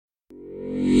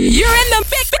You're in the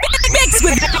mix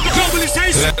with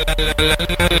Globalization.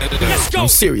 Let's go. I'm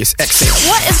Sirius XM.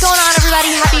 What is going on, everybody?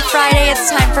 Happy Friday. It's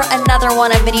time for another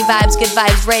one of Mini Vibes, Good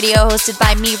Vibes Radio, hosted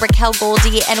by me, Raquel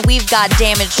Goldie, and we've got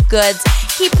Damaged Goods.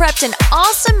 He prepped an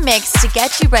awesome mix to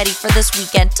get you ready for this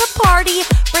weekend to party,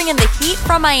 bringing the heat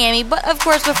from Miami. But of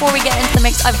course, before we get into the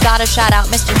mix, I've got to shout out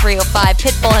Mr. 305,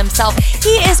 Pitbull himself.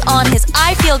 He is on his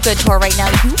I Feel Good tour right now.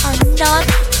 You are not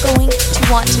going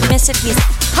to want to miss it. He's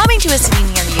coming to a city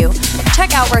near you.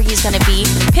 Check out where he's going to be,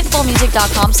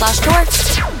 pitbullmusic.com/tour.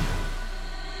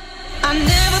 I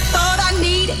never thought I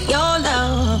needed your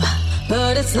love,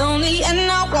 but it's lonely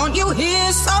and I want you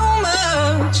here so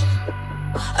much.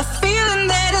 A feeling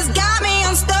that has got me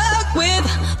unstuck with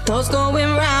thoughts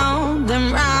going round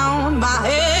and round my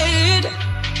head.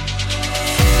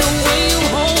 The way you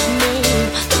hold me,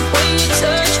 the way you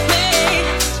touch me,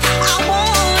 I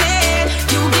want it.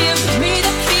 You give me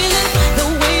the feeling, the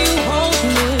way you hold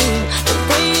me, the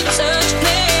way you touch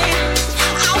me,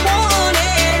 I want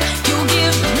it. You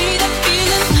give me the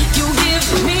feeling, you give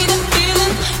me the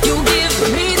feeling, you give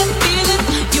me the feeling,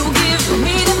 you give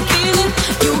me the feeling,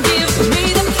 you give me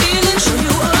the feeling. Show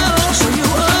you all, show you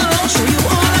all, show you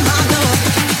all of my love.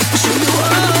 Show you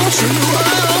all, show you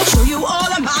all, show you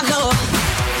all of my love.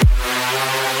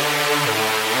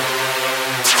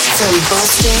 From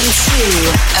Boston to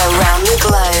around the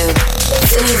globe,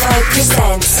 Vivo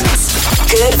presents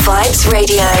Good Vibes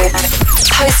Radio,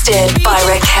 hosted by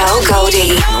Raquel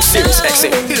Goldie. I'm Sirius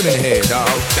XM. Hit him in the head,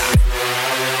 dog.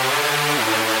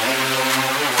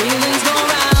 Feelings go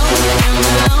round and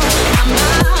round my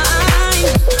mind.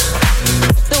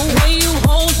 The way you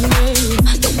hold me,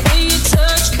 the way you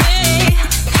touch me,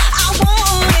 I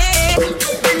want it.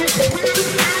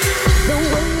 The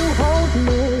way you hold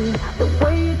me, the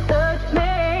way you touch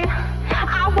me,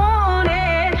 I want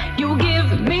it. You give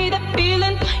me the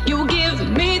feeling, you give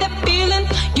me the feeling,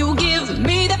 you give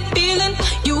me the feeling,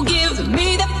 you give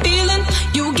me the feeling,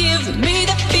 you give me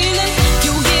the feeling,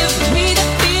 you give me the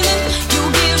feeling, you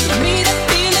give me the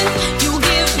feeling, you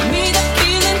give me the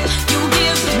feeling, you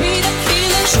give me the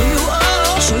feeling. Show you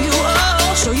all, show you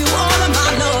all, show you all of my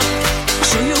love.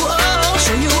 Show you all,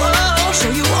 show you all,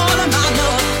 show you all of my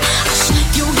love.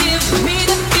 You give me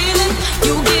the feeling,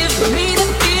 you give me the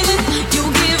feeling, you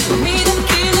give me the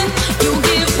feeling, you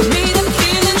give me the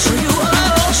feeling. Show you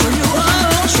all, show you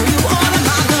all, show you all of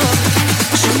my love.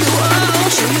 Show you all,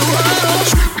 show you all.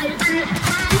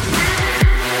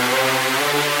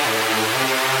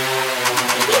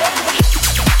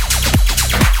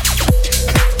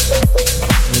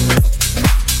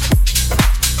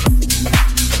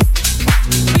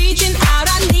 Reaching out,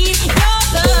 I need your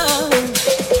love.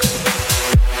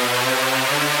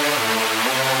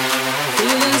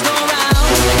 Feelings go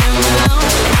round and round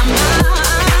my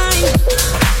mind.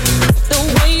 The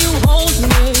way you hold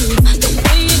me, the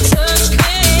way you touch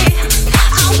me,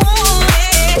 I want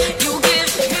it. You give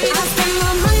me. I spent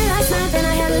more money last night than I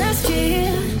had last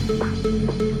year.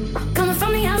 Coming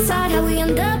from the outside, how we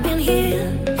end up in here.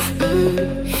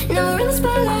 Now we're in the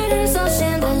spotlight and it's all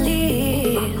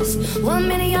chandeliers. 1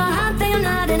 minute you're hot, then you're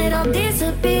not, and it all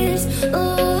disappears.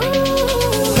 Ooh.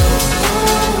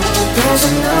 There's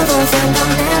another friend I'll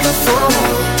never fall.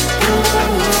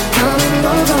 Coming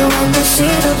over when they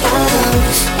see the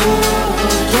bottoms.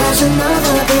 There's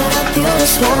another bit of beauty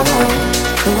swallow.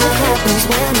 What happens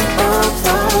when it all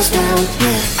falls down?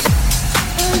 Yeah.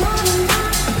 And on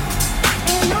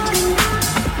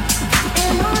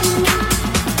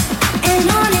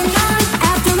and on,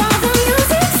 after all the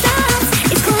music stops.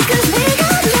 It's cool 'cause we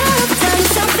got love. Tell me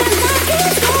something that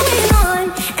keeps going on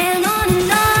and on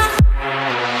and on.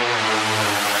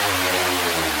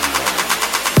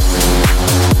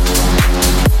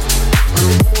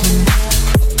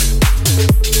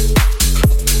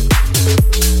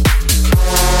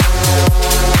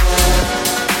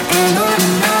 And on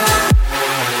and on.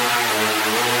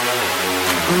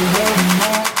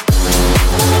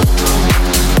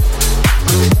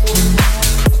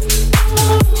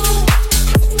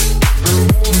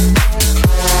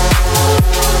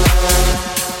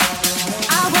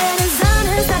 I wear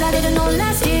designers that I didn't know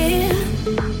last year.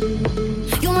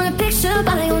 You want a picture,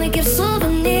 but I only give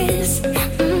souvenirs.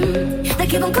 They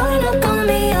keep on calling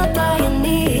me up,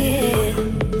 pioneer.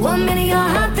 1 minute you're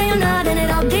hot, then you're not, and it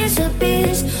all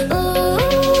disappears. Ooh.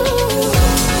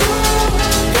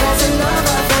 There's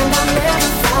another friend I'll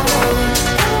never follow.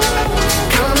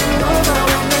 Coming over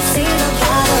when they see the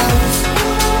bottoms.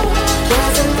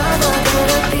 There's another bit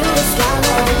of beauty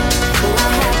swallow.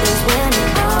 What happens when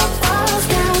it all falls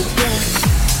down? Yeah.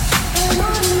 And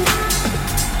on and on,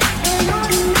 and on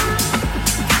and on,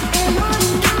 and on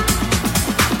and on,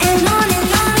 and on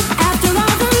and on.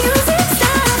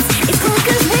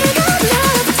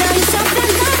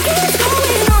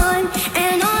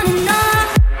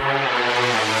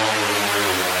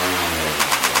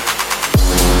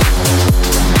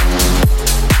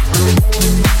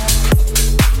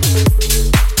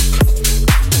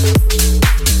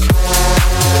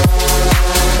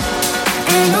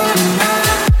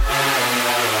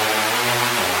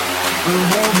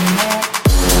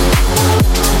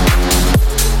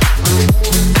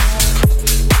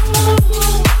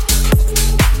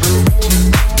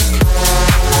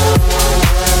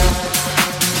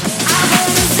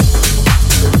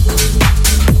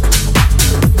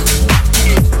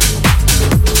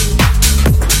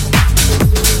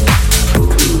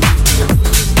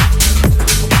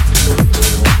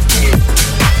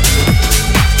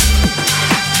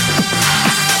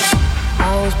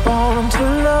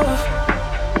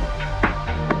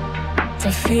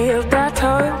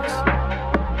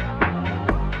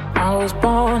 was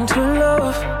born to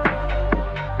love.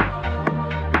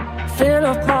 Fill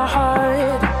up my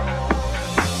heart.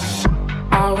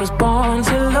 I was born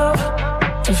to love,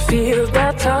 to feel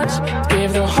that touch.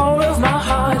 Give the whole of my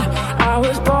heart. I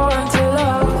was born to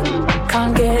love.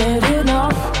 Can't get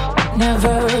enough,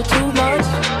 never too much.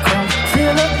 Come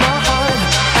fill up my heart.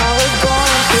 I was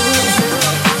born to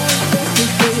set me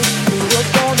free. You were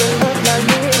born to love like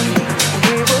me.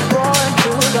 We were born to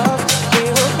love. We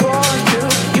were born to.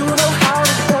 You know how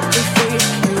to set me free.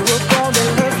 You were born to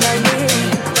love like me.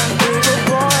 We were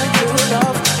born to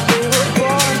love. We were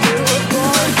born to. You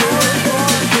know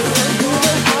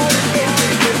how to set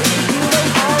me free. You know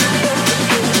how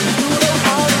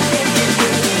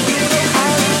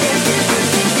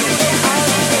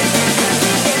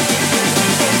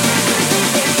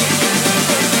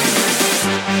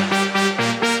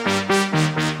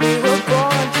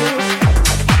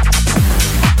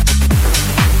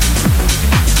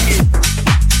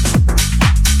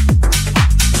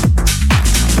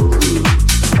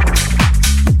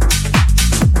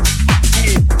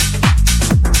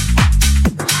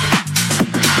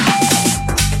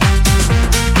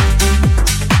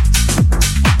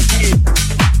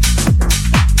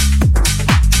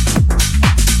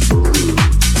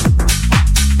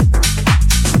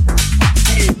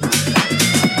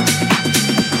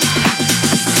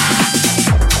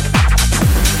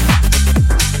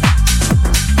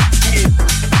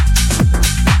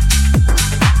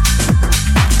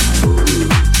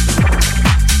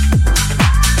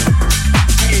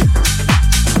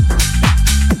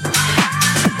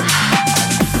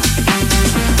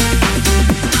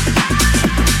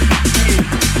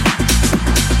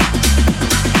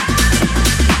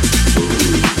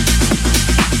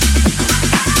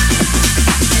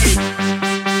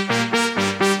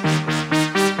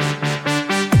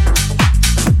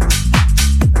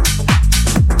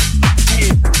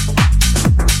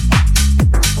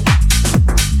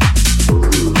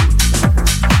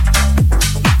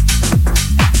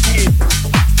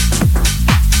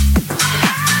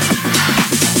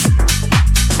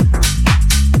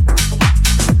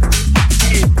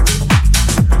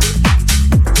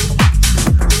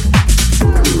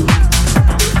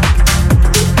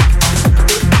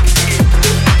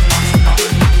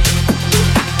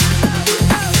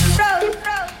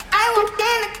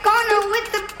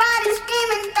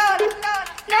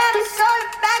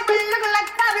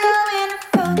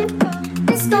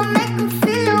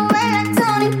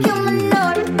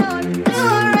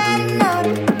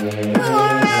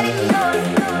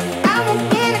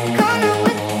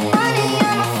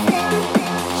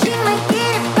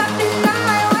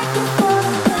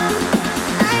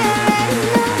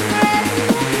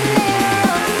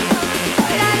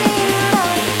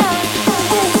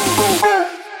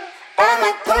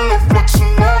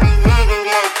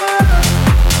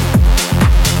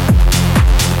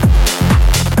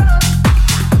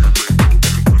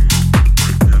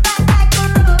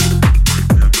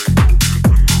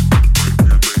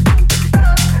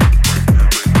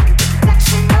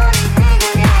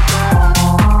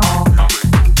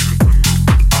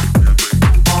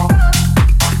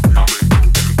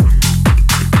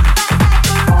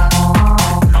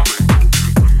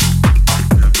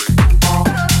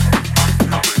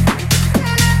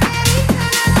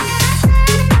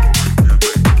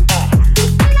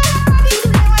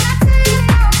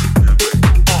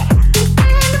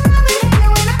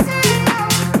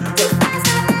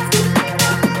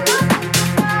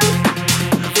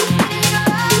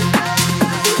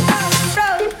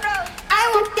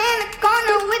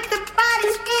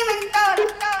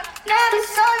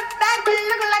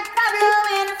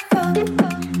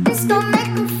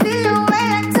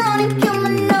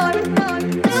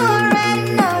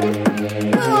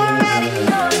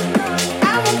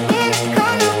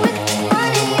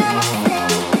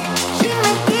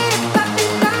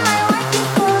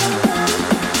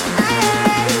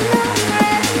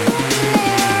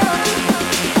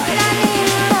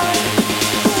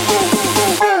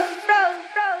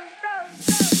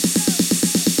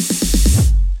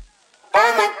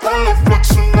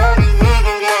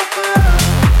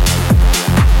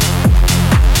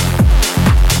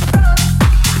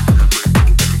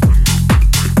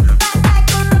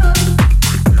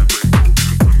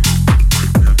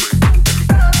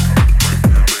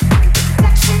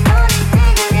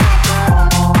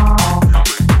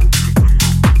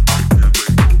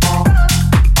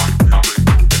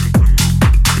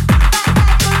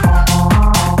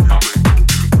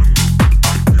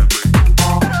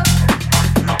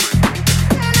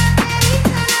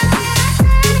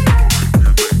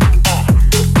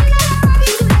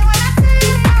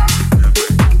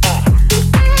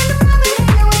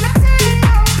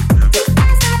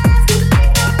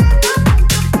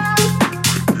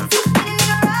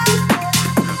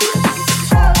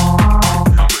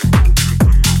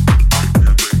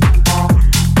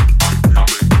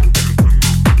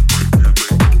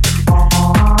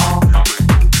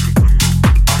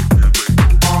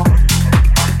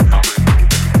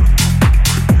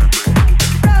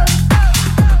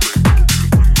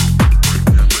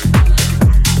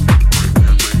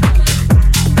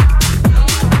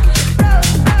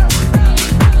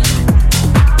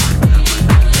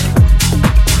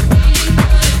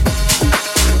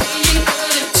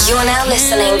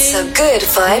to Good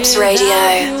Vibes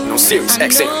Radio. No serious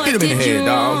exit. Hit him in the head,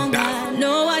 dog.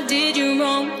 No, I did you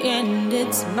wrong, and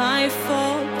it's my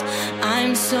fault.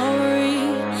 I'm sorry.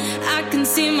 I can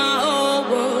see my whole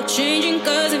world changing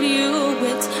because of you.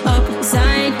 It's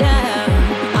upside down.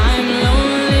 I'm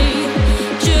lonely.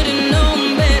 Should've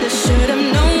known better. Should've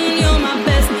known you're my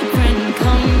best friend.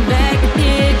 Come back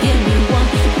here, give me one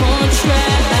more try.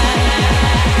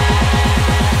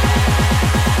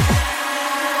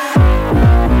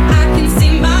 I can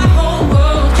see my whole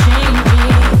world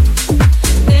changing.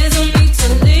 There's no need to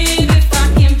leave if I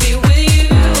can't be with you.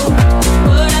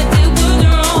 What I did was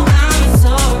wrong, I'm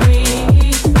sorry.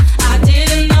 I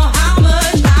didn't know how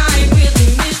much I really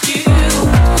missed you.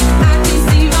 I can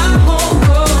see my whole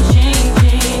world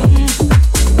changing.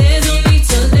 There's no need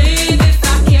to leave if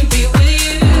I can't be with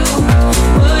you.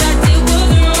 What I did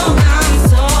was wrong, I'm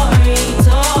sorry,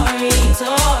 sorry,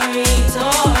 sorry,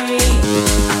 sorry.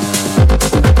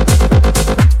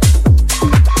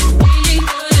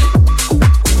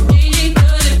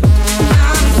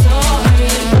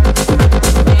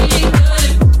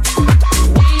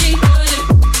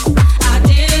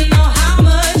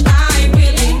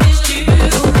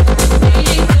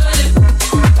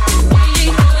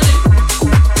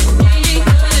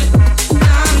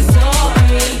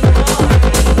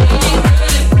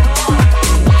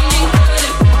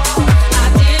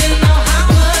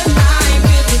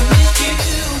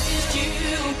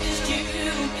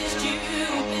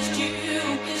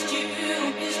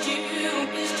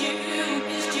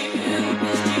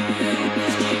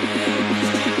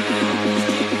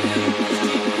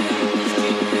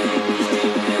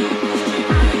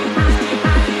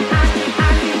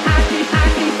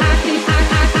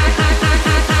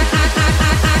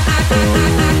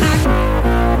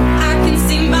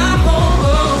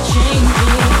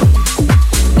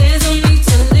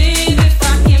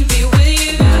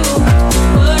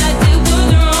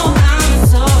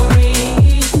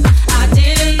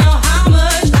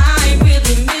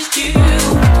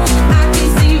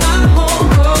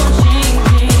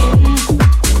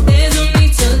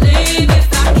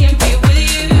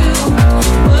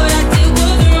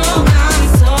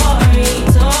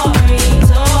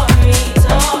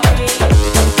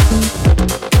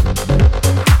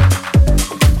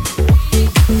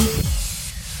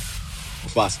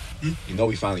 You know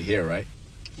we finally here, right?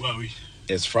 Well,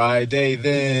 It's Friday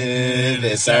then,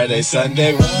 it's Saturday,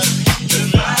 Sunday.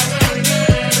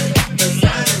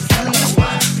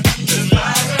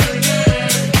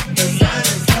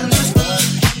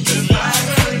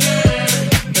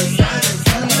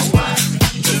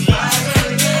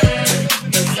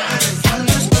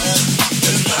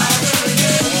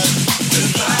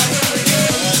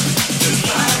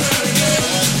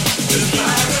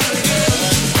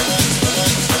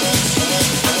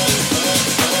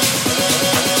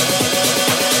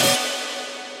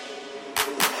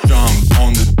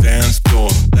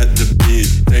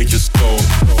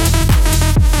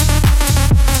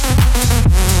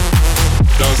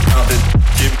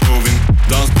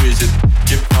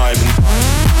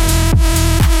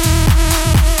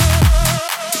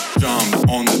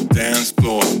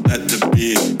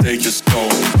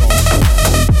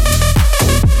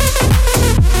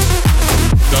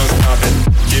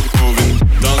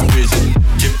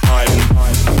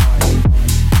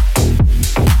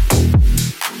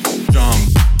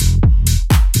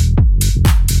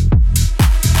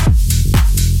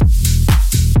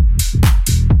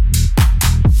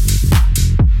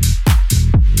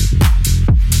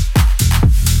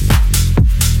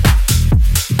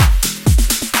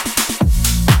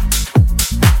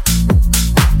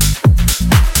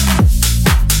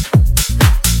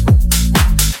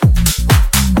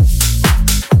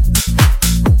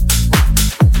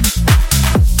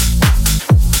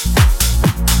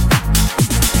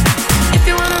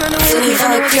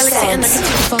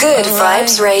 Good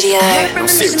Vibes Radio. No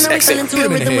serious exit. Hit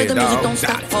him in the head, dog.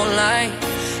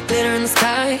 Glitter in the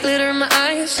sky, glitter in my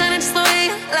eyes, shining just the way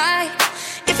you like.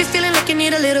 If you're feeling like you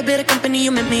need a little bit of company,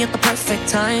 you met me at the perfect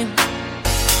time.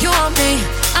 You want me,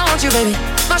 I want you, baby.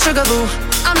 My sugar boo,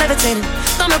 I'm levitating.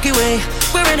 The Milky Way,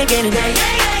 we're renegading. Yeah,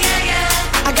 yeah, yeah, yeah,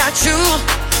 yeah. I got you,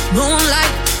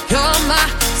 moonlight, you're my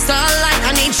starlight.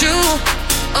 I need you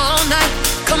all night.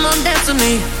 Come on, dance with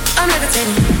me. I'm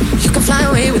levitating. You can fly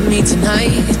away with me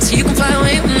tonight. You can fly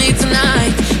away with me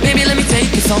tonight. Baby, let me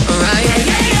take you for a ride. Yeah,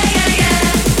 yeah, yeah, yeah, yeah.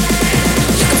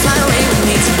 You can fly away with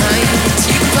me tonight.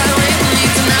 You can fly away with me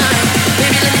tonight.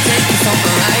 Baby, let me take you for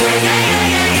a ride. Yeah, yeah,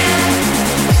 yeah, yeah, yeah.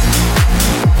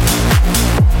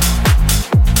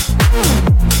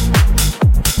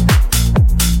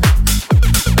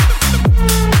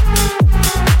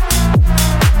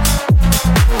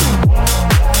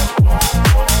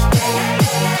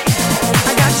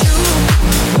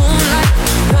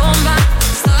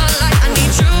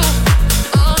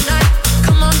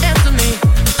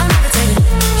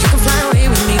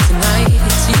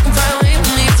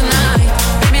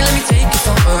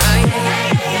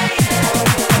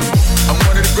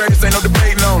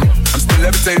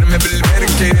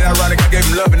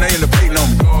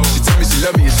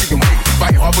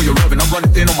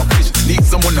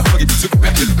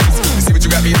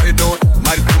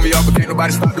 can't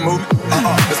nobody stop the movement.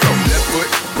 Let's go. Left foot,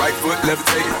 right foot,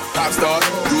 levitate. Pop star,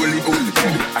 do a leap with the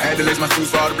baby. I had to lace my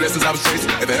shoes for all the blessings I was chasing.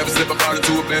 If I ever slip, I fall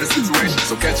into a better situation.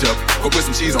 So catch up, go put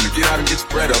some cheese on me, get out and get your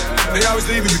bread up. They always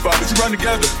leaving me, but you run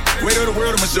together. Weight of the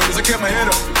world on my shoulders, I kept my head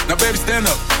up. Now baby, stand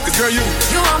up, cause girl, you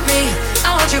want me,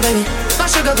 I want you, baby. My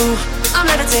sugar boo, I'm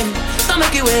levitating. The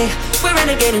Milky Way, we're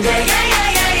renegading. Yeah, yeah,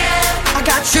 yeah, yeah, yeah. I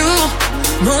got you,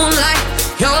 moonlight,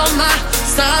 you're my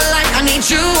starlight. I need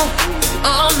you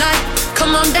all night.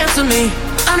 Come on, dance with me.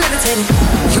 I'm levitating.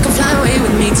 You can fly away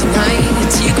with me tonight.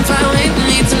 You can fly away with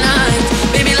me tonight.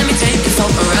 Baby, let me take you for a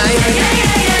ride. Yeah, yeah,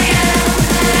 yeah, yeah, yeah.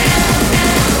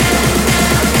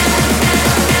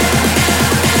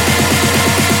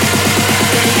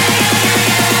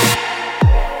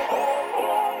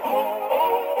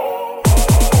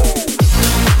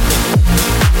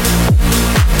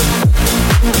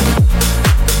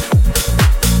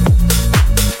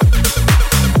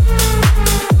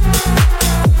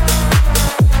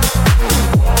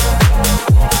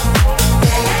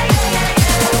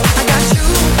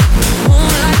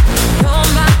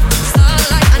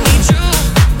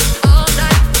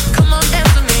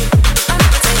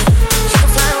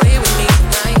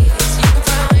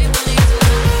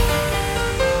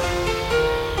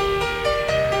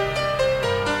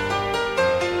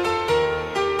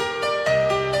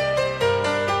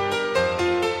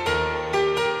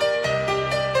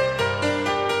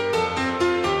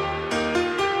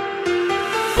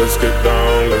 Let's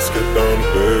get down to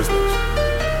business.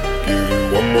 Give you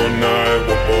one more night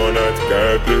to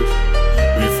get this.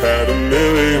 We've had a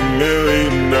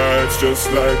million nights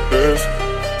just like this.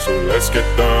 So let's get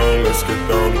down to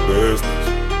business.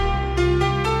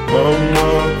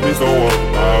 Mama, please don't walk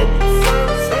out.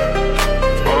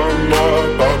 I'm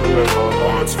about to let my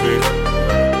heart speak.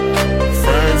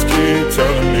 Friends keep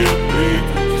telling me to leave.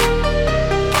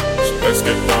 So let's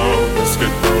get down to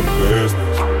business.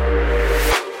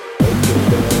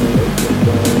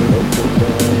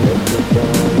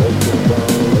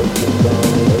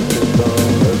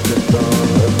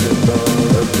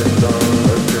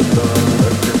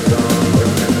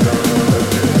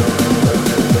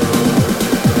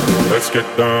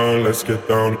 Let's get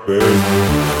down to business.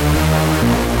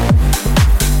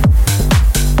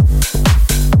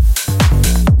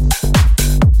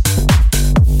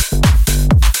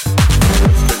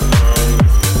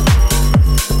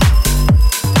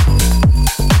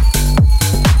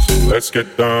 Let's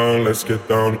get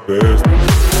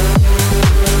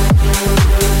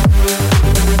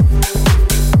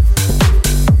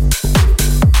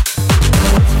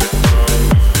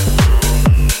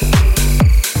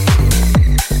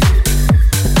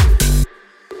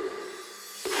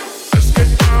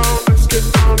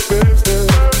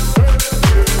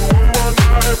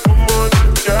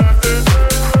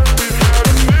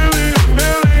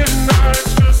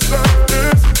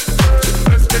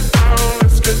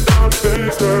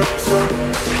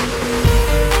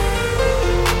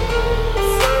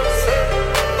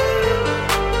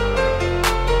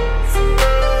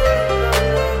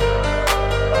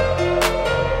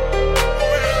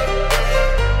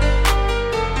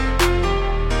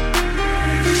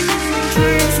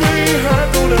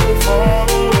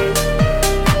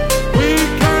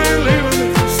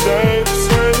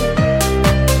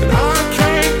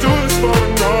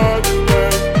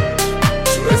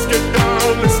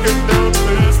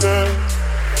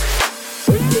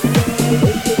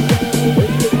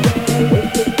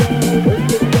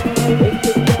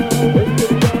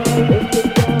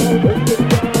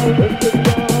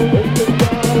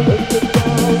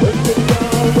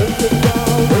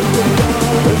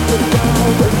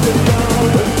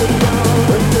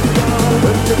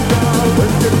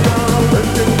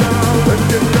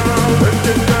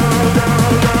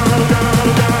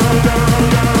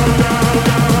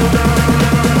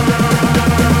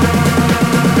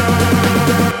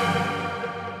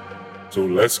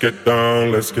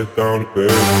down to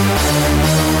business.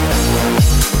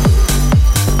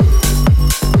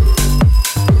 Let's get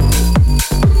down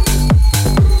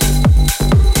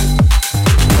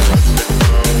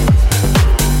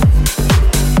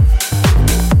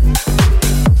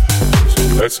to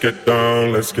business.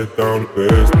 Let's get down to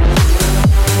business.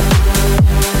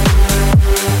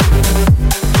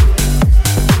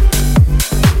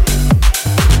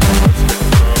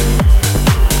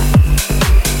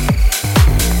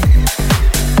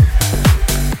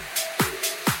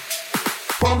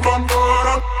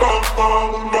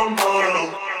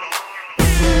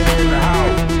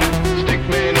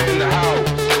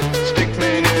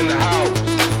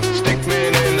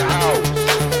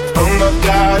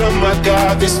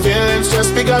 This feeling's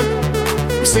just begun.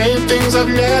 I'm saying things I've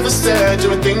never said,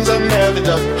 doing things I've never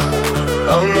done.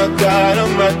 Oh my God,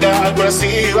 when I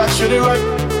see you I should it right.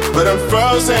 But I'm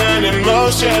frozen in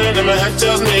motion and my head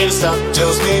tells me to stop.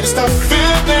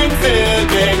 Feeling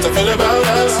things I feel about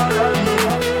us.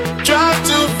 Try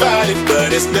to fight it,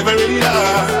 but it's never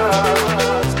enough.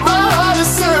 My heart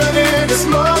is hurting, it's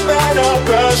more than a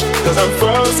rush. Cause I'm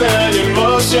frozen in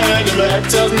motion and my head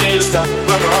tells me to stop.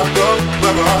 Where my heart go, where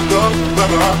my heart go, where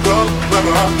my heart go, where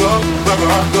my heart go, where my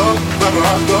heart go, where my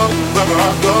heart go, where my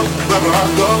heart go, where my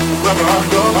heart go, where my heart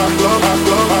go, I go, I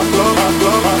go, I go, I go, I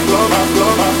go, I go, I go,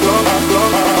 I go, I go.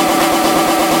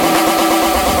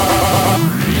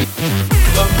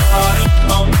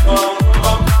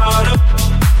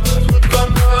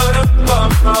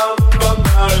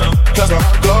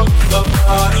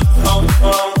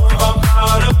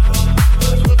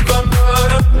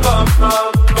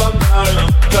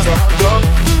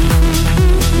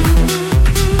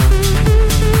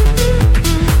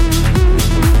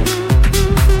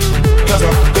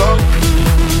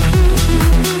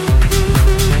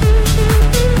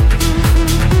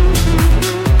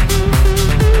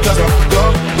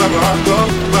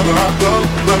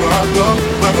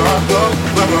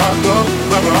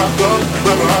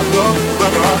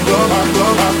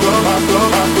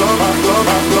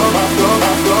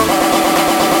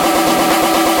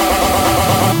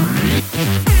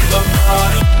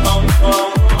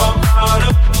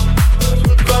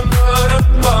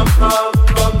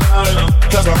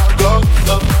 Cause my heart go,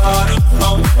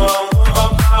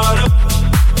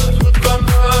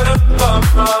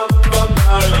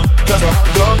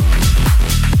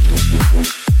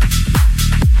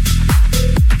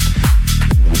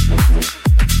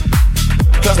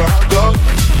 cause my heart go.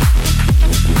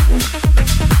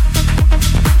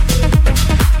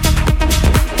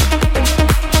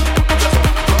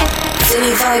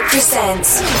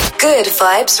 Presents Good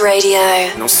Vibes Radio.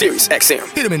 On Sirius XM.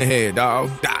 Hit him in the head, dog.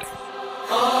 Got it.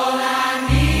 All I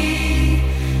need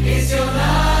is your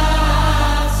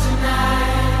love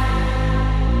tonight.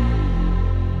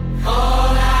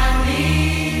 All I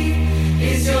need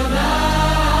is your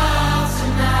love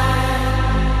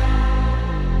tonight.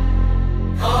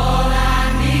 All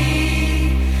I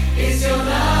need is your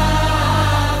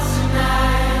love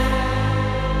tonight.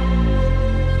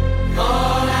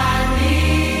 All I need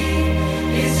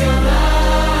is your love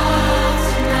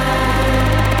tonight.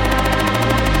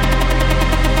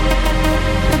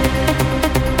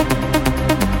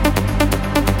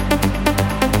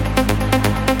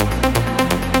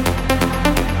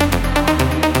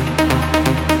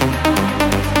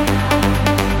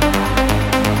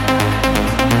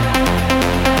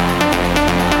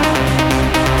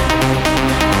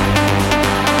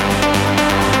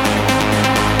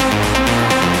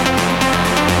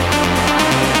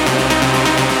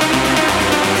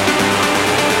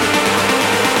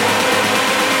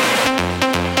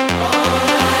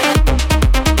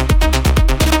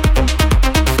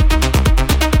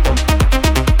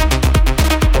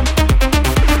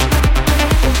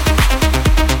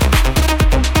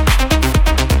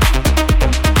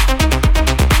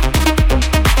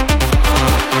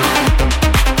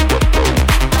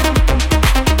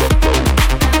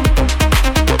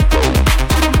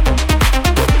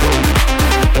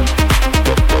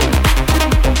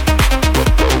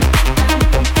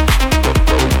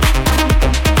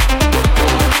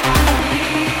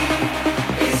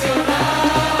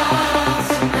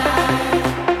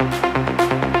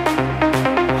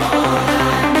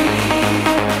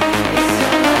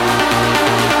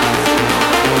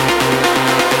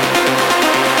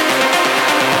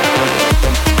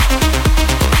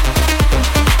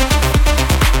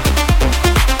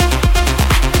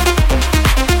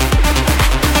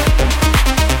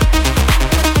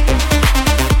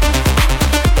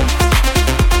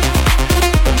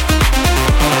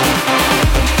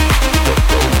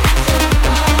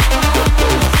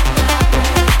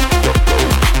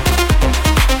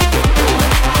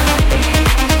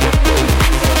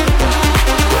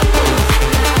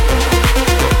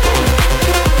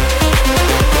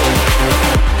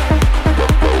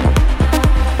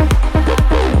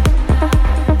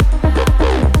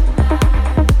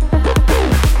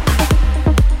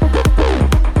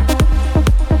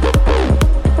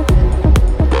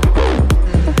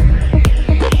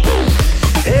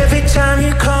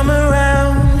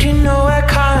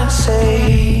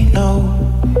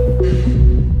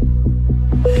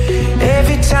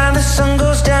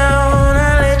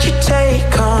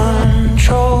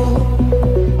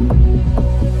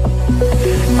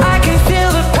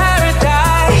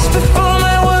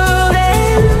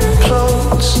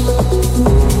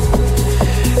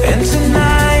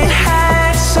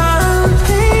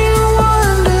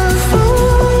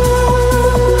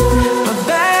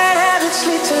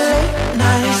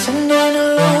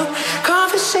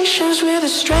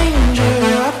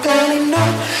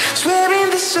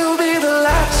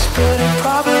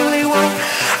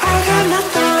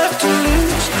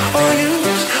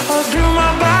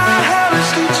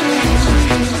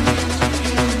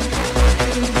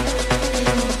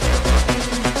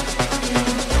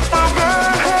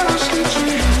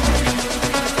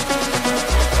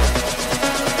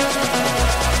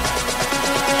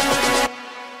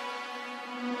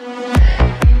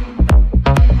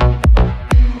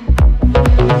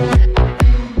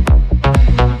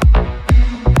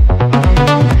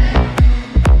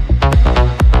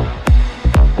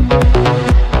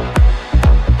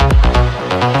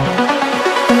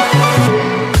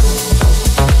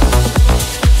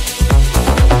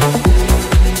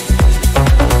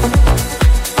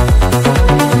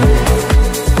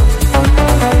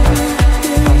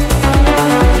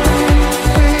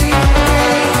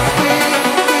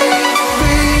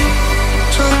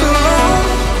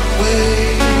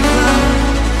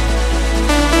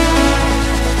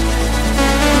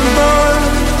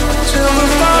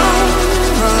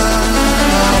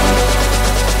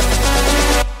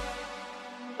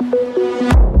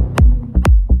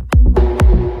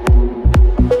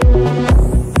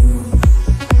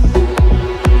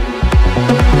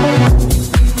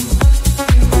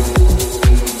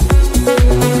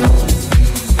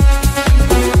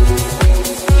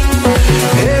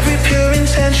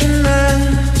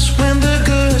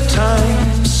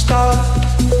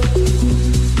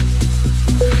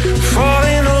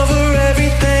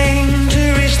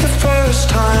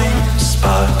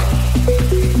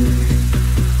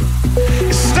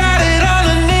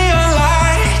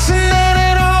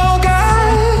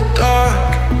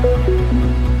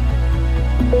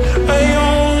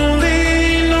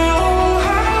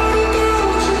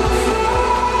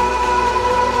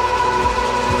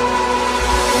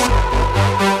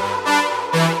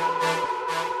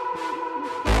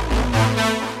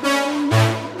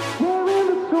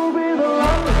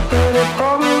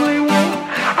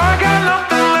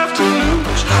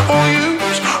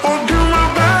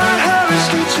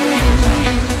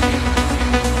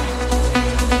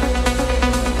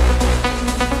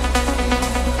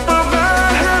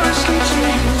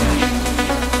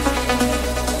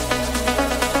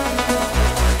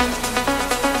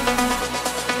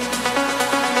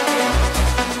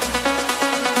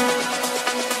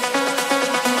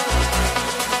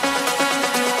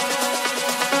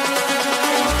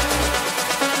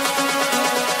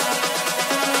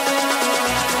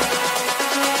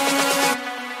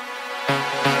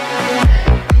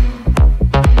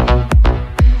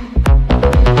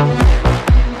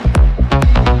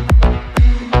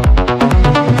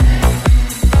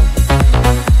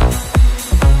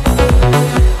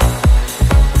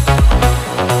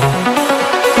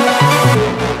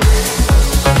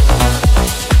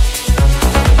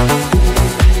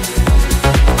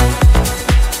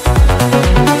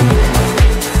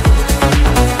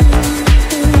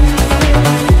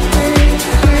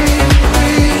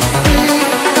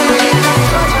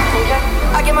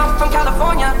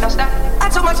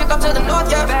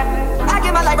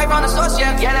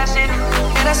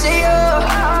 I see you,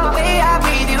 the way I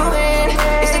breathe you in,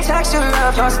 it's the texture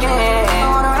of your skin. I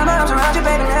wanna wrap my arms around you,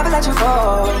 baby, never let you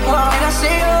fall. And I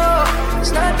see you,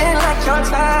 it's nothing like your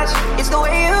touch, it's the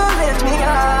way you lift me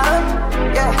up.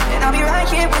 Yeah, and I'll be right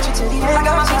here with you till the end. I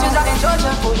got my teachers out in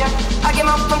Georgia, oh yeah. I get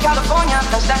my from California,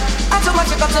 that's that. I took my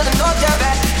chick up to the north, yeah,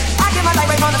 back. I get my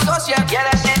light right from the source, yeah, yeah,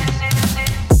 that's it.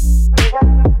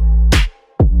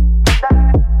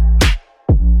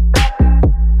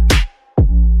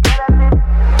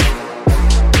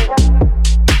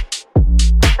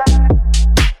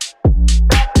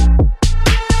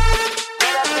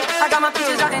 I got my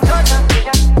peaches out in Georgia,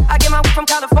 yeah. I get my from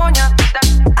California,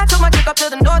 I took my chick up to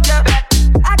the north, yeah.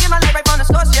 I get my light right from the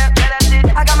source, yeah.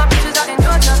 I got my peaches out in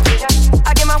Georgia, yeah.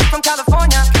 I get my from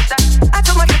California, I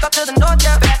took my chick up to the north,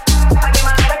 yeah. I get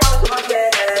my light right from the source,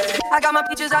 yeah. I got my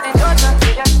peaches out in Georgia,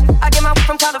 yeah. I get my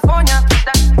from California,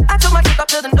 I took my chick up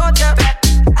to the north, yeah.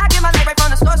 I get my light right from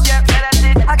the source, yeah.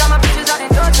 I got my peaches out in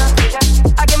Georgia, yeah.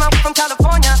 I get my from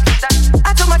California,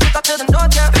 I took my chick up to the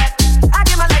north, yeah. I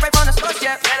get my light right from the source,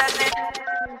 yeah.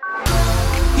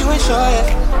 You ain't sure yet,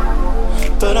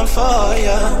 but I'm for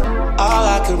ya. All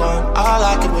I could want, all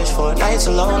I could wish for. Nights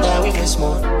alone that we miss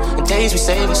more, and days we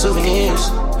save as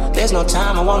souvenirs. There's no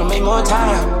time, I wanna make more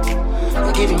time.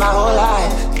 I give you my whole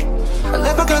life. I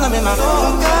left my girl, I'm in my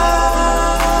Yorker.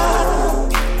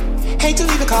 Hate to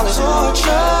leave it, call it torture.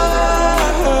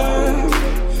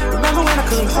 Remember when I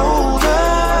couldn't hold her?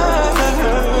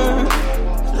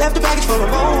 Left the baggage for a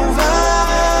mover.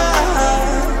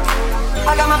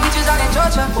 I got my peaches out in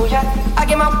Georgia, oh yeah. I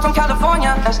get my from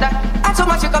California, that's that. I took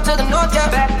my chick up to the north, yeah.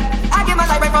 I get my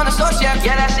light right from the source, yeah.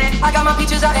 Yeah, that's it. I got my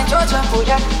peaches out in Georgia, oh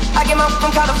yeah. I get my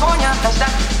from California, that's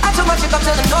that. I took my chick up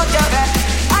to the north, yeah.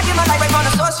 I get my light right from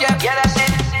the source, yeah. Yeah, that's it.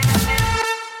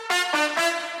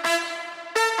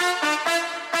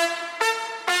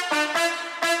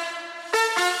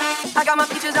 I got my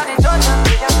peaches out in Georgia,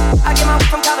 yeah. I get my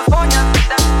from California, that's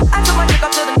that. I took my chick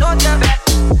up to the north, yeah.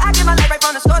 I get my light right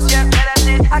from the source, yeah.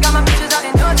 I got my peaches out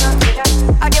in Georgia,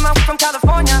 yeah. I get my from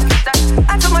California,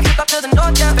 I took my chick up to the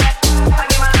north, yeah. I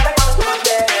get my light right from the source,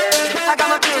 yeah. I got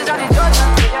my peaches out in Georgia,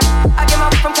 yeah. I get my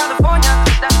from California,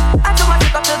 I took my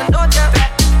chick up to the north, yeah.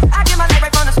 I get my light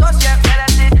right from the source, yeah.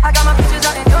 I got my peaches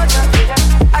out in Georgia,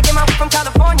 yeah. I get my from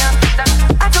California,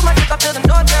 I took my chick up to the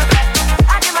north, yeah.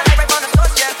 I get my light right from the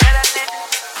source, yeah.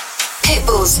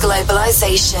 Pitbull's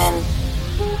Globalization.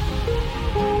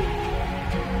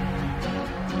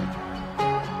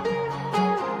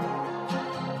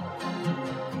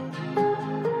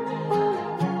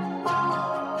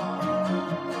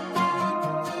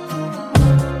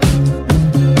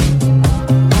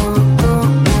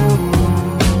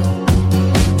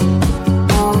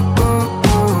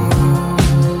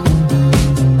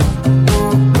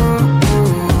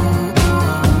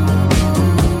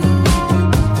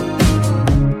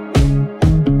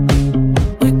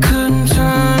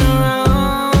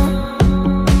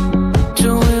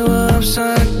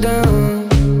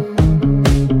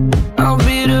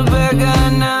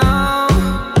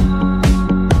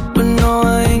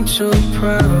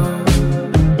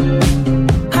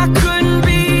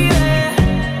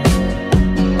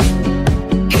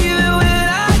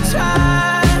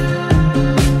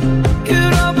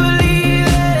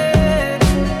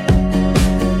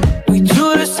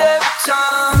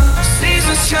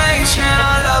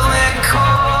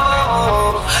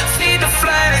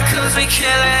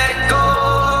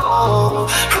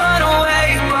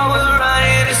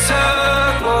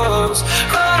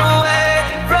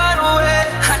 Run away,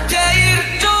 I dare you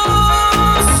to do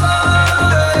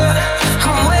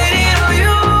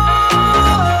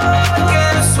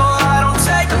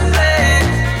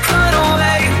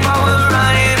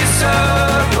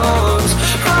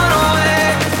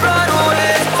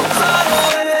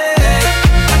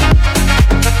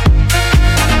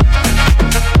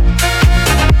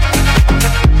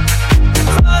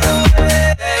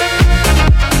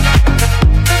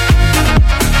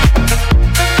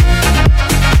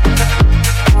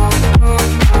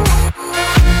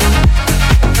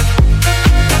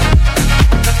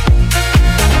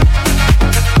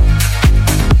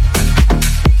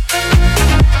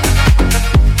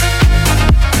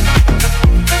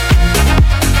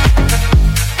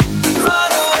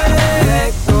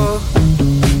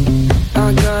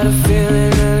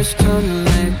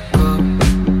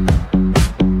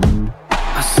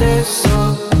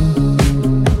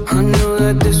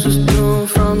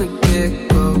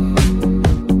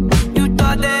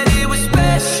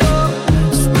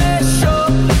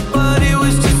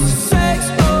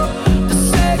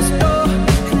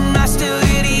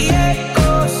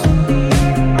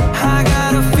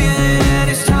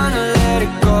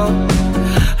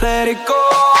it go.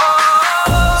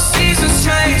 Seasons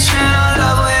change and our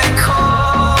love went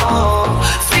cold.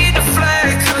 Feed the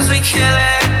flame cause we can't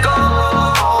let go.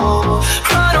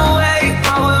 Run away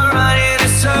but we're running in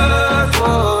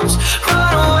circles.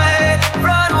 Run away,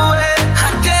 I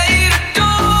dare you to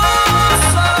go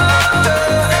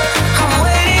further. I'm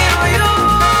waiting on you,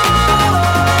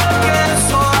 yeah,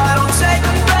 so I don't take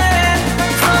a breath.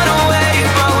 Run away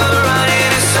but we're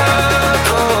running in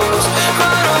circles.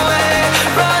 Run away,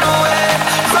 run away,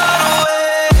 run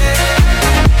away.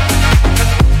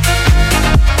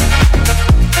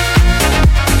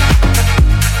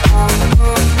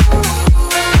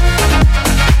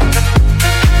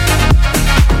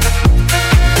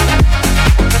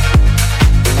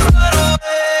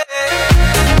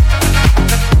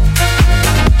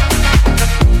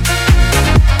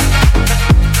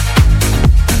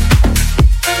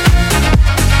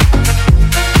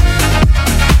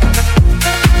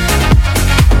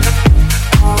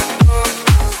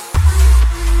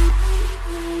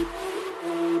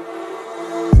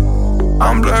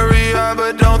 I'm blurry-eyed,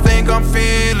 but don't think I'm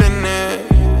feeling it.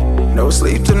 No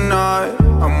sleep tonight,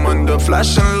 I'm under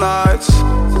flashing lights.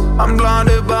 I'm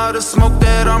blinded by the smoke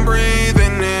that I'm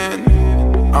breathing in.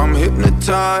 I'm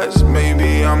hypnotized,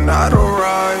 maybe I'm not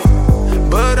alright.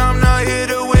 But I'm not here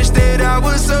to wish that I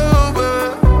was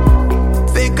sober.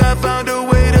 Think I found a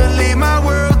way to leave my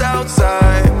world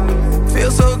outside.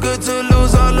 Feels so good to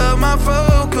lose all of my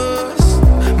focus.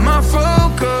 My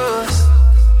focus.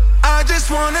 I just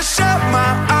wanna shut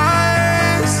my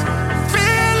eyes,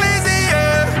 feel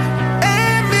easier,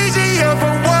 amnesia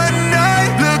for one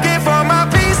night. Looking for my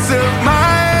peace of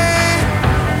mind.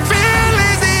 Feel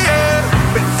easier,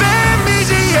 but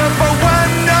amnesia for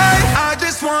one night. I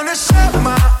just wanna shut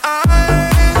my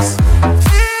eyes,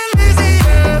 feel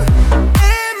easier,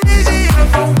 amnesia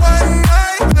for one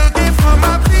night. Looking for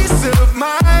my peace of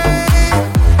mind.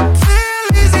 Feel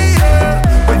easier,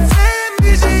 but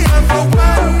amnesia for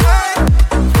one night.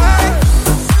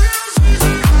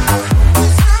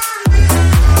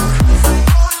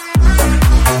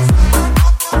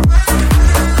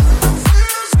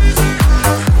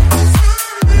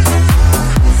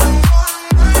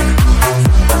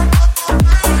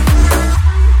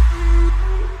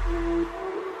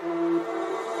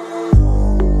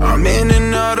 I'm in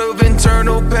and out of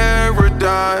internal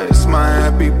paradise. My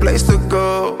happy place to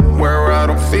go, where I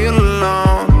don't feel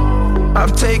alone.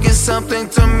 I've taken something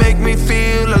to make me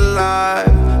feel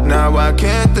alive. Now I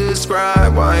can't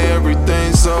describe why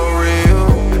everything's so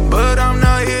real. But I'm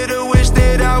not here to wish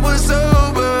that I was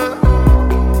sober.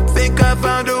 Think I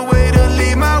found a way to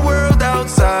leave my world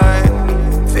outside.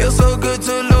 Feels so good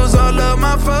to lose all of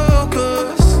my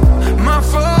focus. My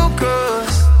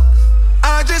focus.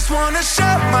 I just wanna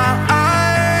shut my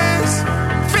eyes,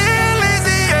 feel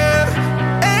easier,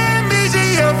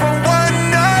 amnesia for one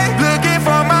night. Looking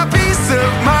for my peace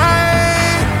of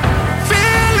mind.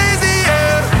 Feel easier,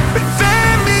 but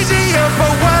amnesia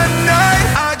for one night.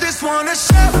 I just wanna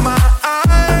shut my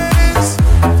eyes,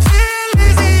 feel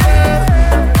easier,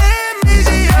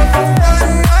 amnesia for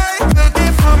one night.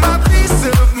 Looking for my peace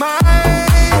of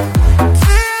mind.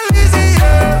 Feel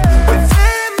easier, but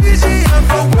amnesia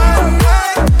for one night. I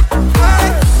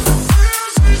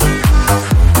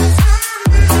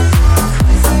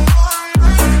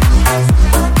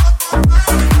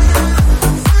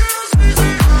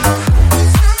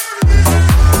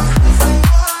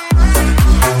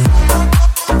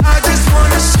just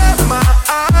wanna shut my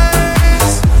eyes,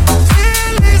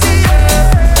 feel easier, amnesia for one night.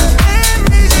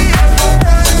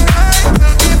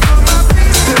 Looking for my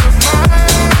peace of mind.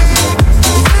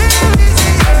 Feel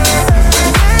easier,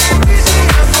 amnesia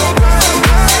for one night.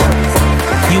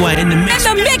 You are in the mix.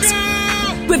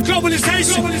 With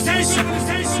globalization.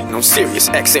 On Sirius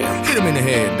XM. Hit him in the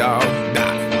head, dog.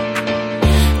 Die.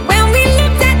 When we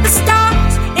looked at the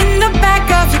stars in the back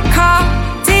of your car,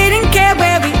 didn't care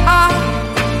where we are.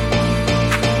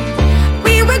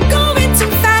 We were going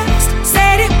too fast,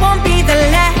 said it won't be the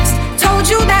last. Told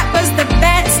you that was the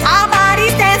best. Our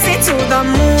bodies dancing to the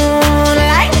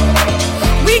moonlight.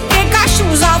 We kick our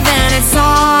shoes off and it's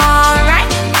alright.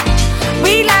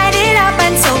 We light it up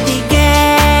until we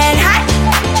get high.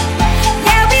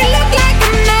 Yeah, we look like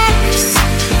a mess.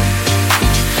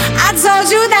 I told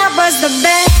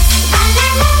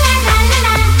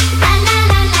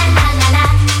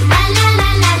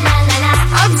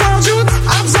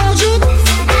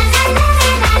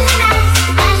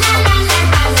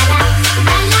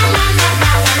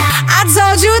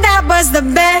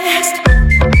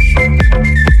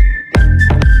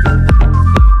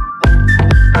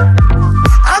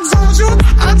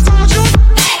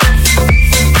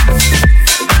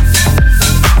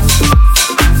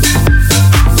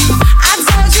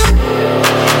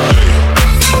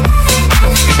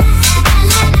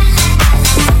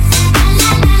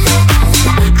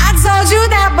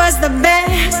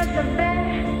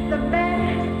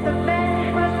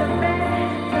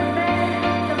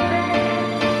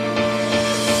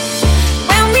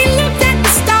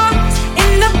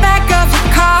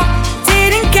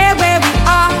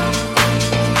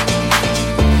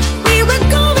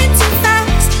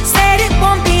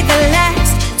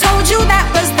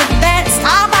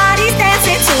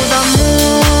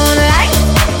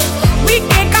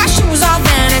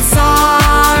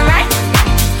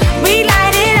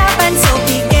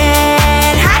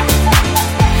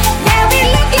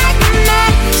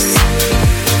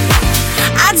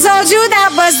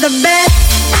the best.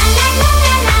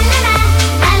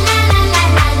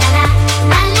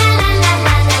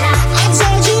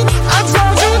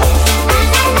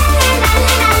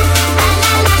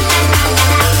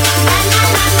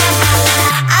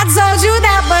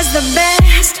 The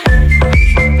best.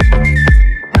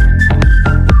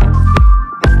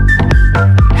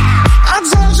 I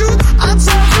told you. I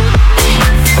told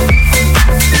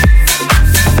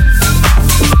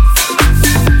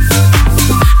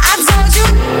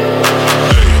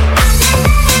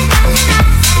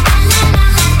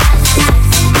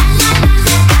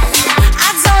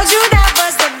you. That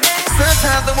was the best.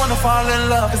 Sometimes I wanna fall in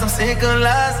love 'cause I'm sick of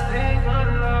lies.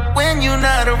 When you're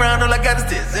not around, all I got is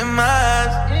tears in my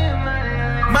eyes.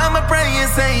 Mama praying,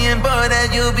 saying, boy,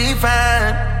 that you'll be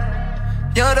fine.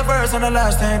 You're the first and the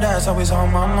last thing that's always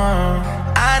on my mind.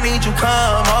 I need you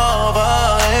come over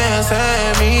and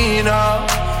set me down.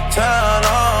 Tell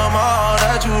them all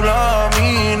that you love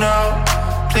me now.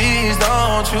 Please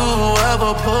don't you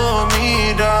ever put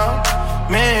me down.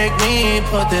 Make me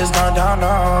put this gun down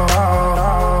now.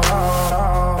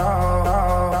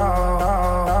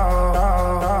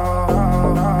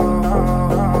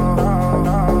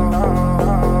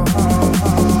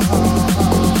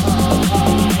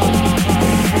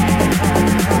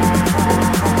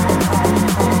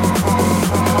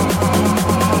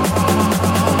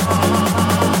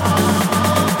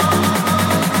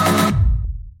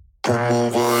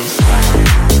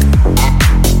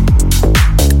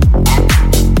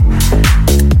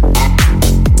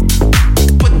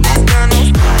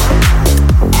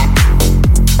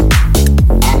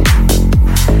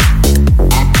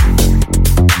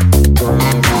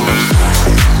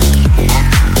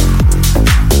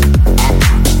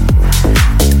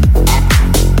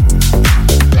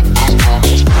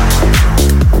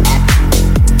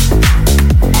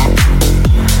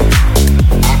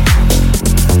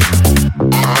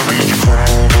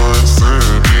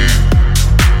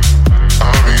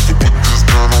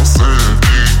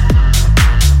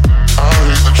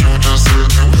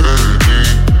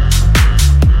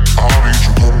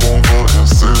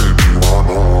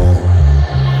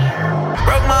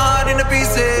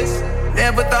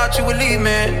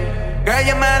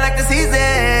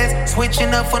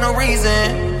 Switching up for no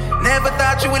reason. Never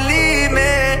thought you would leave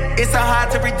me. It's so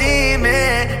hard to redeem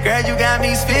it. Girl, you got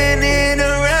me spinning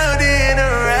around and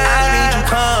around. I need you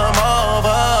come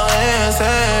over and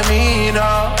set me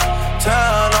down.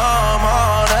 Tell them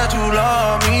all that you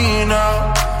love me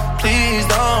now. Please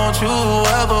don't you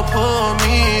ever put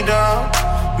me down.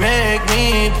 Make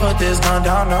me put this gun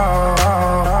down now.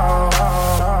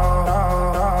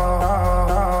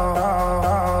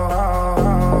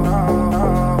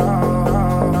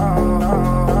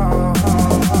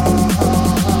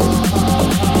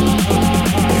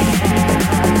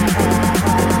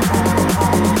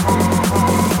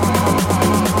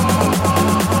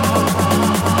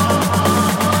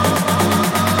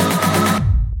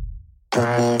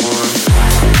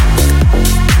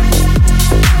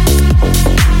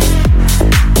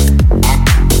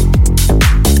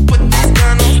 With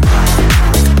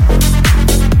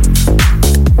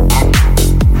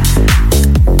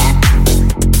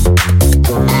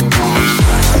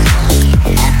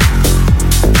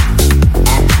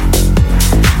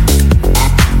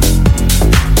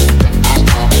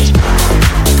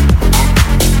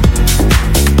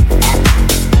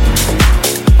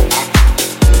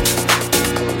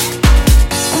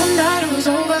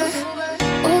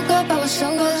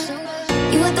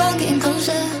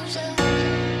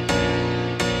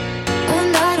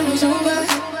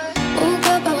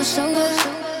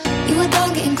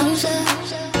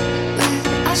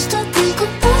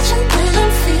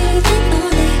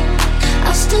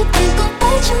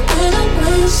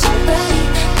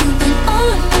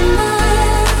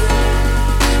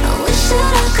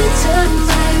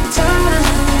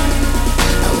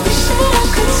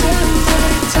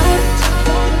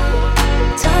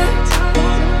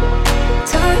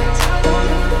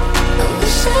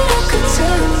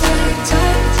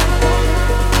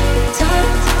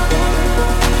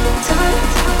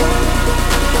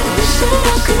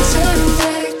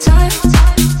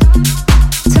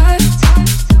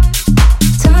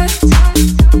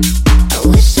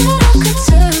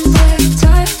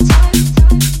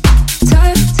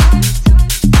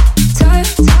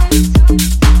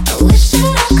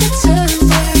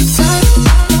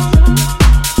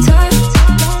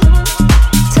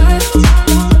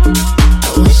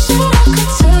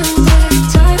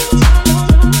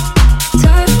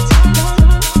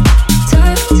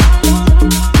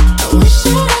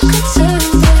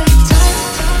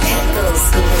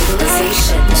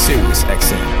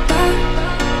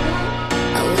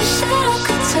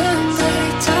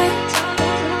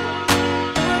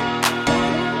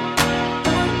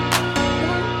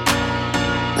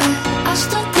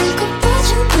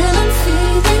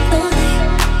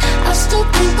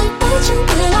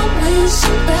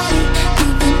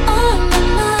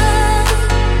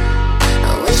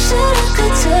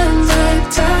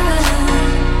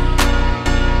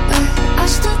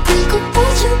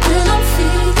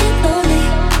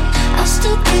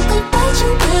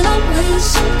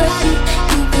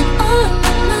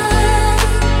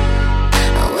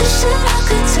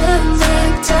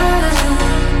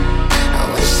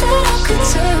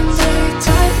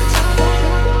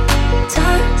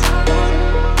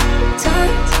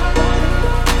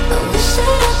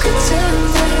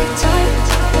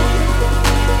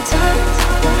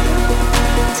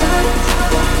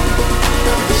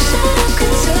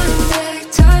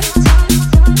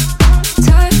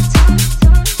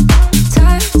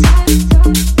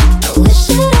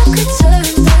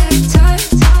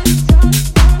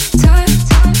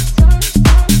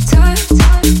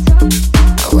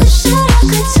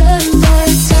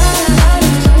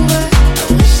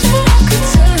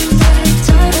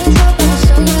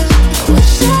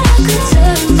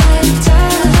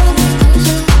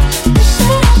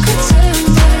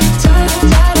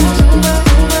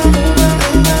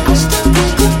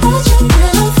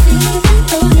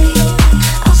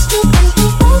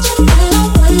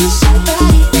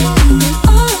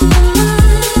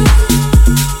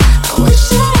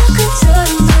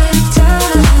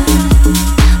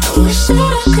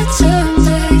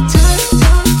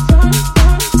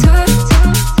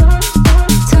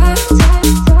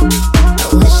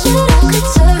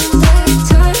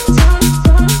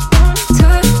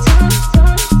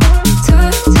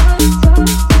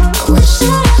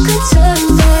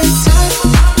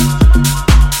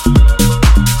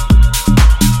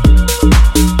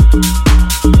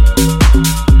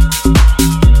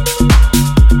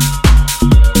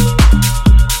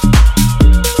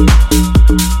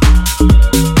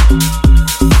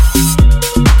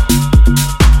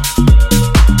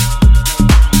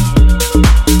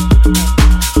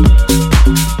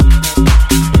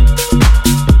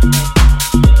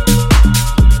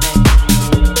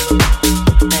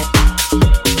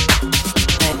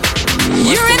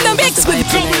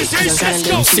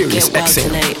Sirius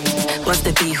XM. What's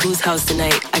the beat? Whose house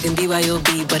tonight? I can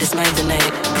BYOB, but it's mine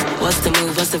tonight. What's the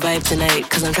move? What's the vibe tonight?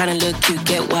 Cause I'm tryna look cute,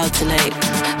 get wild tonight.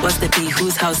 What's the beat?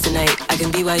 Whose house tonight? I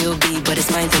can BYOB, but it's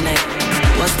mine tonight.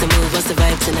 What's the move? What's the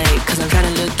vibe tonight? Cause I'm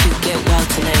tryna look cute, get wild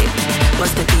tonight.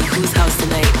 What's the beat? Whose house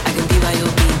tonight? I can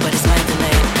BYOB, but it's mine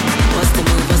tonight. What's the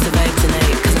move? What's the vibe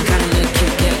tonight? Cause I'm tryna look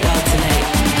cute, get wild tonight.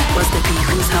 What's the beat?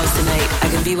 Whose house tonight? I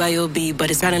can BYOB,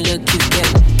 but it's tryna look cute, get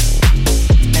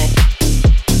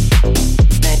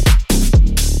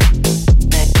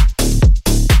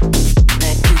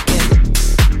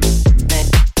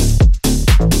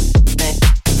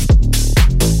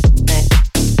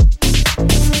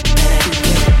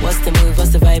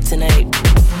tonight.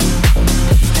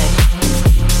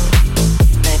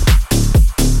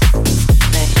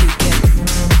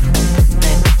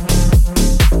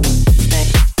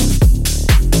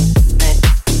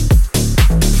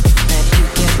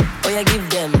 Oh yeah, give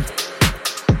them.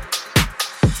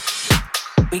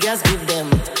 We guys give them.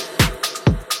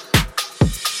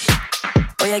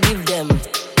 Oh yeah, give them.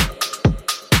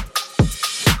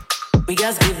 We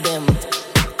guys give them.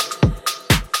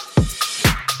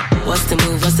 What's the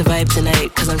move? What's the vibe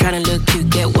tonight? Cause I'm tryna look cute,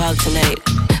 get wild tonight.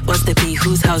 What's the beat?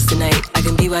 Whose house tonight? I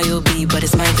can BYOB, but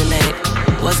it's mine tonight.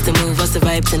 What's the move? What's the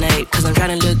vibe tonight? Cause I'm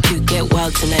tryna look cute, get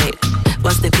wild tonight.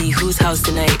 What's the beat? Whose house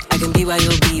tonight? I can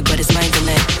BYOB, but it's mine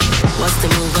tonight. What's the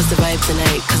move? What's the vibe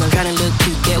tonight? Cause I'm tryna look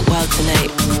cute, get wild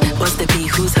tonight. What's the beat?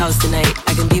 Whose house tonight?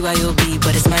 I can BYOB,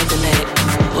 but it's mine tonight.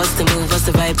 What's the move? What's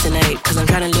the vibe tonight? Cause I'm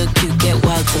tryna look cute, get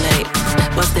wild tonight.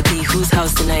 What's the beat? Whose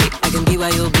house tonight? I can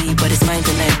BYOB, but it's mine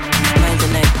tonight. Mine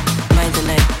tonight, mine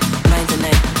tonight, mine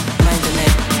tonight, mine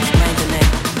tonight, mine tonight,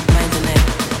 mine tonight,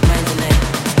 mine tonight,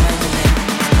 mine tonight,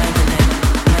 mine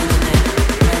tonight, mine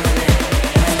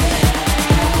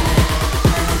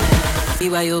tonight,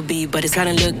 BYOB, but it's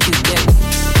tryna look cute, get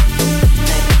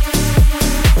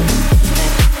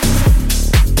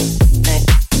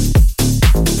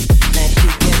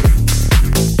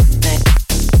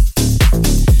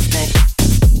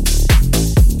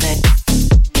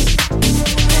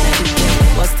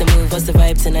what's the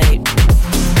vibe tonight?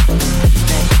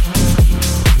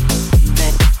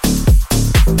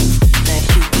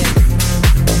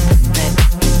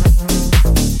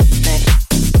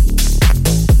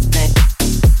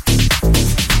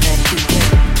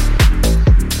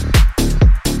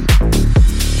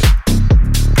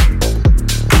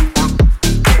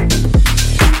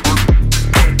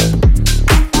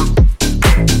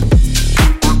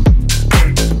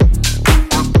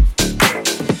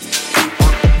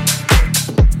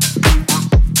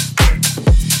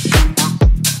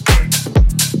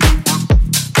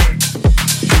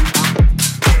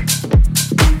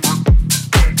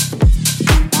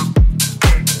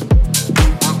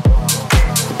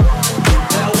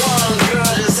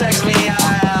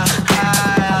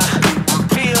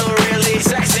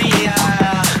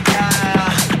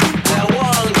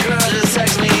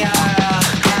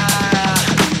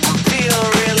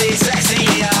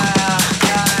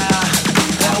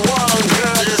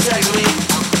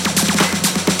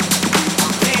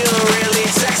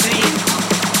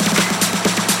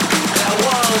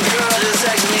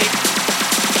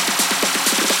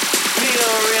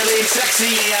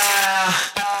 sexy.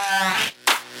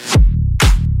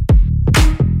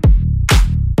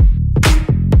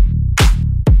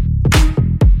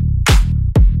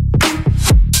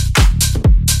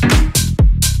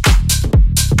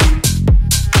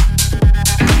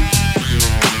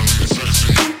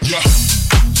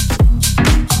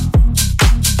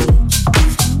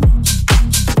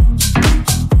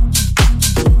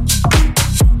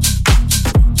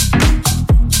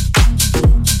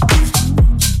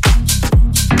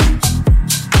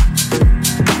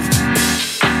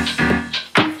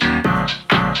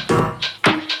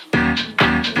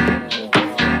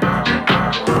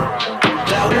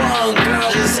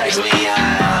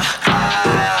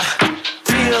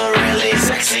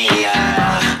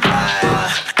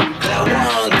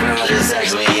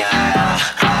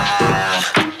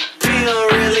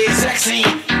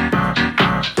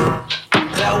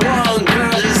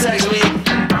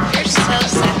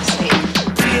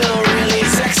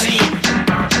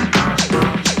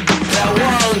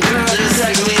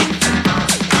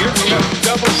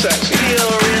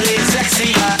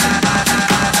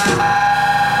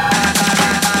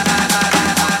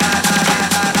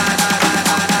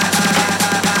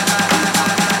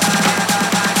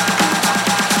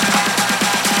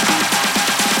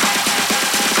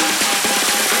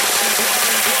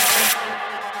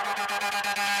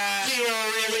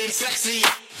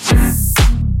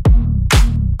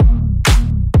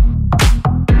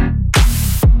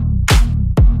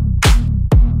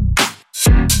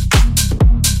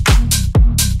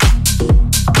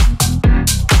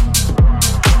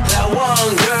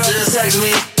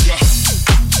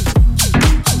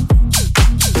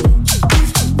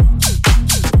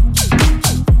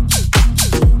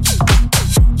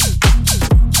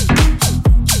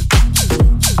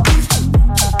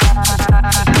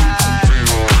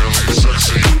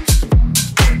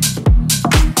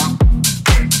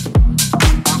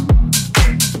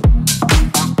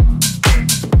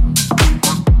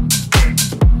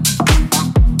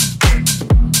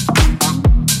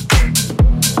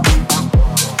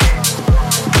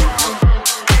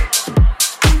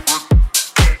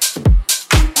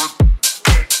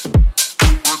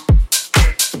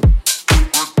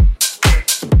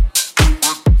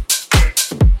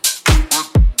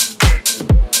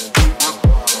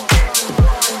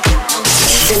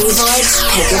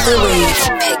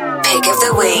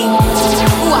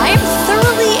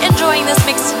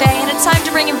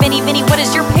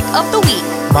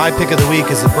 My pick of the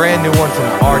week is a brand new one from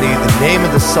Artie. The name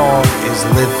of the song is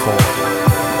Live For.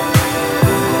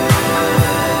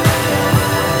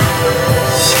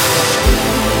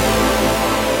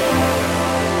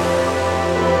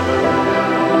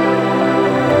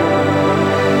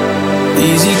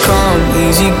 Easy come,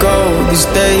 easy go, these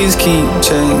days keep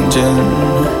changing.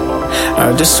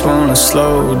 I just wanna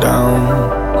slow down.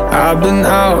 I've been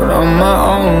out on my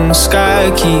own, the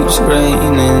sky keeps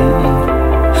raining.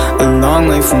 A long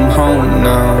way from home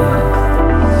now.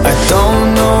 I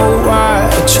don't know why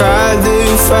I try to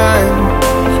find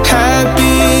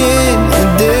happy in a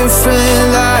different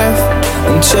life.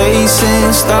 And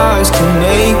chasing stars can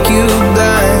make you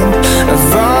blind.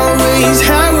 I've always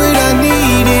had what I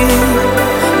needed,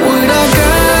 what I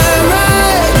got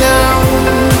right now.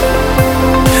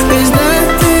 There's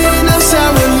nothing else I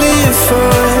would live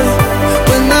for.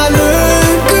 When I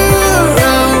look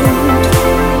around,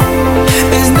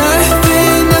 there's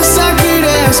nothing else I could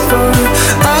ask for.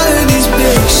 All of these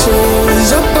pictures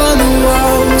up on the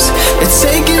walls, it's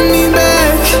taking me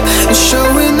back and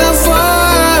showing how far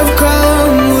I've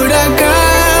come. What I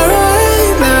got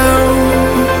right now,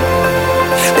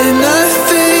 there's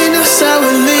nothing else I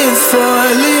would live for,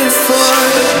 live for.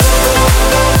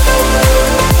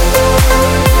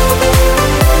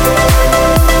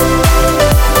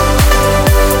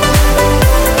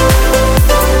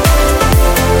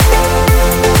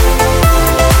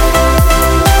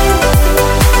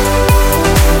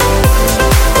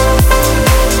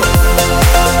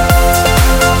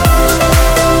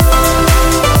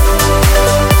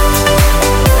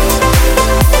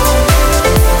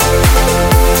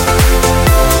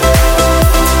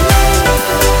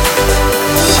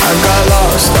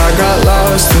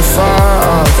 In far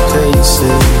off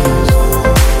places,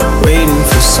 waiting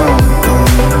for something.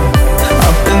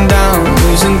 Up and down,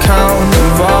 losing count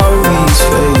of all these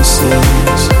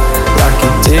faces, like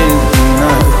it didn't mean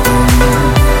nothing.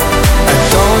 I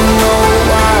don't know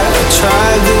why I try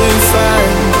to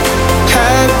find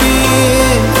happy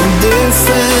in a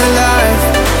different life.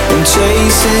 And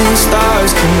chasing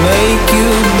stars can make you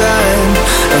blind.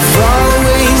 I've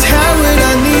always had what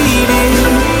I needed.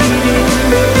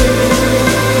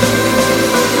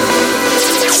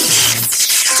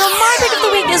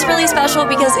 is really special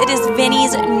because it is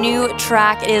Vinny's new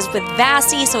track. It is with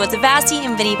Vassy, so it's a Vassy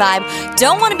and Vinny vibe.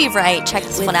 Don't Want to Be Right. Check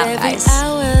this one out, guys. With every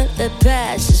hour that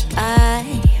passes by,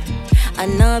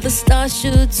 another star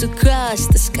shoots across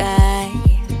the sky.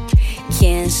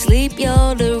 Can't sleep,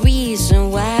 you're the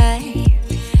reason why.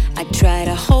 I try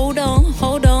to hold on,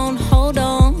 hold on, hold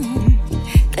on.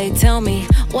 They tell me,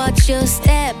 watch your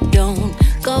step, don't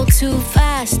go too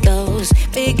fast. Those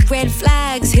big red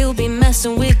flags, he'll be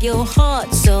messing with your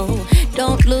heart. So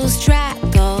don't lose track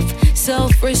of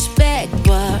self-respect.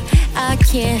 But I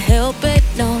can't help it,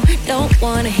 no, don't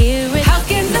wanna hear it. How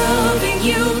can loving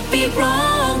you be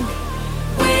wrong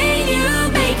when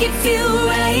you make it feel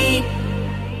right?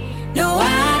 No,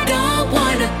 I don't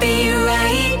wanna be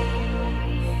right,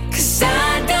 'cause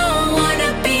I don't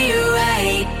wanna be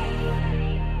right.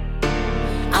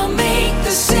 I'll make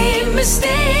the same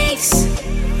mistakes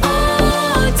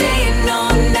all day and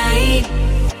all night,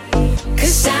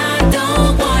 'cause I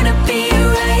don't wanna be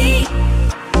right.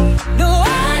 No,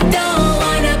 I don't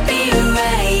wanna be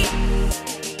right.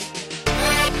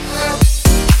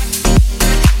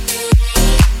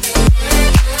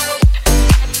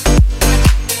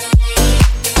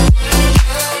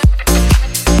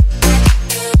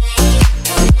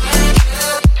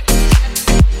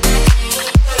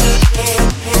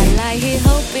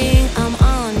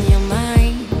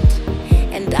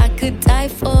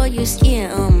 For your skin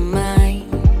on mine.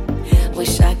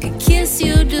 Wish I could kiss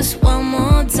you just one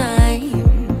more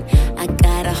time. I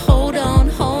gotta hold on,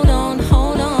 hold on,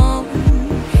 hold on.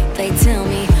 They tell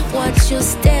me, watch your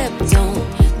step, don't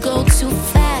go too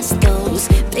fast. Those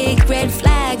big red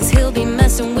flags, he'll be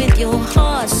messing with your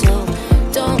heart. So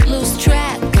don't lose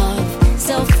track of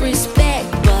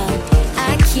self-respect. But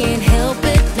I can't help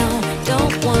it, no,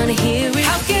 don't wanna hear it.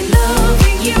 How can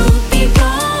loving you be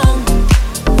wrong?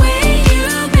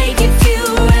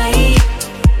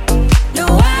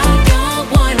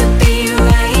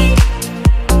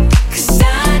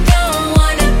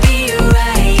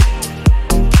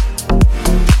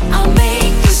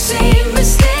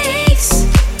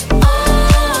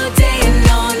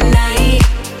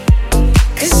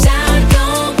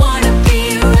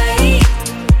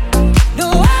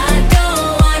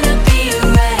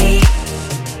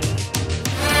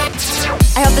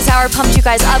 Pumped you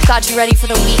guys up, got you ready for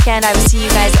the weekend. I will see you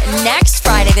guys next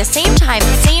Friday, the same time,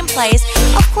 same place.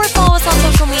 Of course, follow us on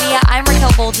social media. I'm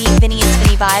Raquel Goldie, Vinny is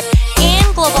Vinny Vibe, and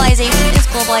Globalization is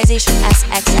Globalization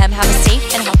SXM. Have a safe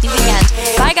and healthy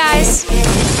weekend. Bye, guys.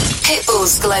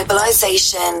 Pitbull's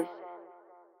Globalization.